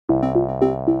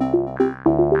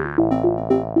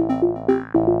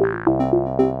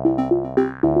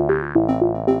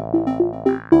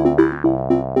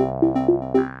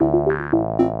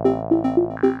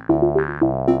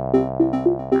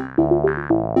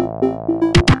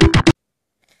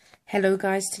Hello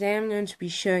guys, today I'm going to be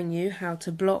showing you how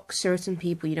to block certain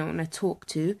people you don't want to talk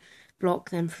to,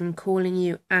 block them from calling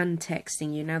you and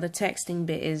texting you. Now the texting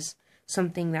bit is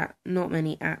something that not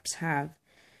many apps have.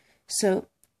 So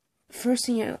first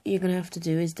thing you're going to have to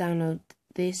do is download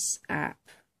this app.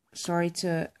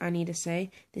 I need to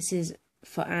say, this is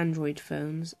for Android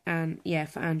phones,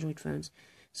 for Android phones.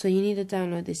 So you need to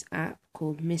download this app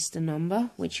called Mr.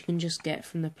 Number, which you can just get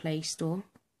from the Play Store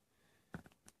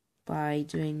by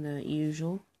doing the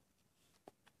usual,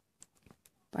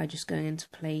 by just going into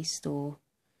Play Store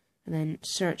and then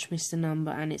search Mr.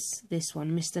 Number, and it's this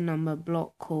one, Mr. Number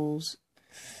block calls,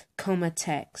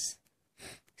 text.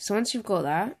 So once you've got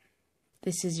that,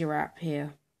 this is your app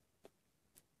here.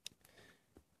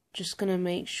 Just gonna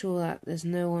make sure that there's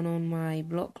no one on my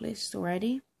block list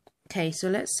already. Okay, so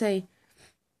let's say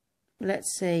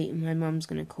my mum's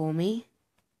gonna call me.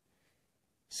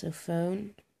 So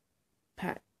phone,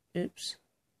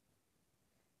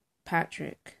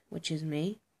 Patrick, which is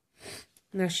me.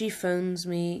 Now she phones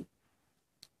me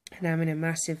and I'm in a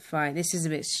massive fight. This is a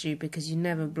bit stupid because you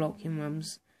never block your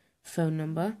mum's phone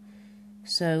number.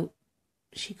 So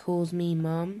she calls me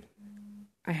mum.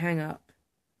 I hang up.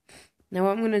 Now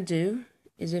what I'm going to do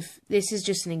is, if this is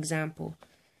just an example,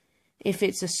 if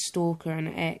it's a stalker, an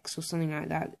ex or something like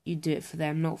that, you do it for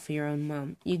them, not for your own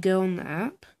mum. You go on the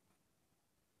app.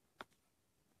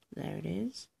 There it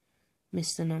is.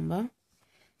 Mr. Number.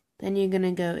 Then you're going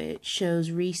to go, it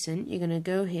shows recent. You're going to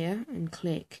go here and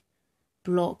click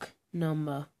block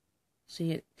number.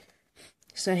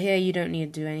 So here you don't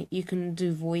need to do any. You can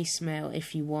do voicemail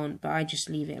if you want, but I just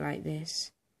leave it like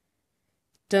this.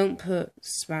 Don't put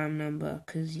spam number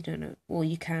because you don't know. Or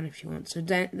you can if you want. So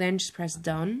then just press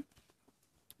done.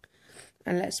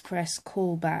 And let's press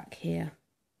call back here.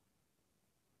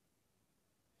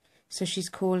 So she's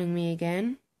calling me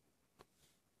again.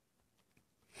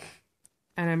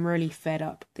 And I'm really fed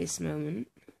up at this moment.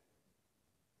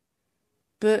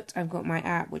 But I've got my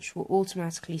app which will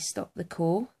automatically stop the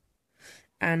call.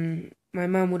 And my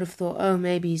mum would have thought, oh,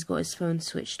 maybe he's got his phone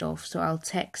switched off, so I'll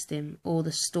text him. Or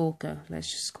the stalker.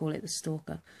 Let's just call it the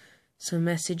stalker. So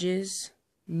messages,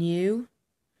 new.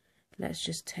 Let's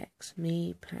just text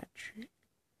me, Patrick.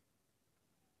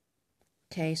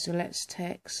 Okay, so let's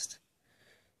text,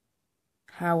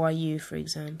 how are you, for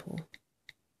example.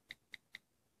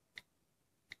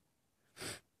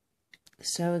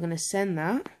 So we're going to send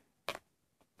that.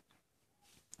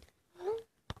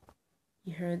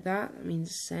 You heard that? That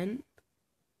means sent.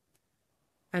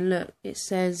 And look, it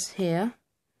says here,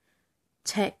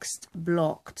 text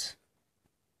blocked.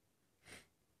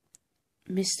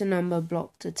 Mr. Number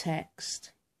blocked a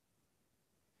text.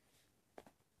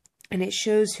 And it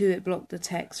shows who it blocked the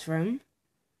text from.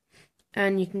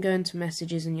 And you can go into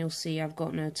messages and you'll see I've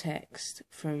got no text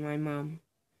from my mum.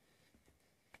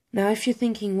 Now, if you're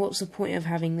thinking, what's the point of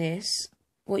having this?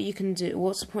 What you can do,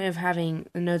 what's the point of having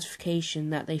a notification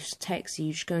that they've texted you?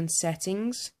 You just go in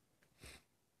settings.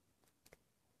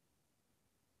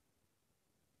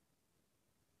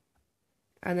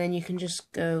 And then you can just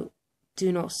go,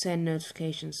 do not send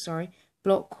notifications,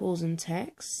 block calls and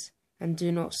texts, and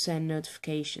do not send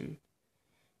notification.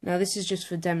 Now, this is just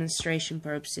for demonstration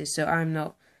purposes, so I'm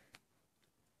not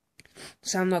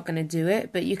going to do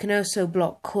it, but you can also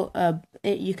block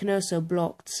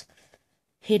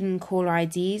hidden caller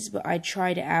IDs, but I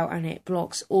tried it out and it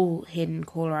blocks all hidden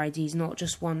caller IDs, not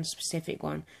just one specific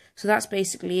one. So that's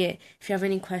basically it. If you have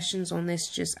any questions on this,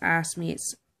 just ask me.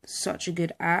 It's such a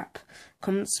good app.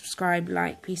 Comment, subscribe,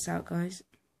 like. Peace out, guys.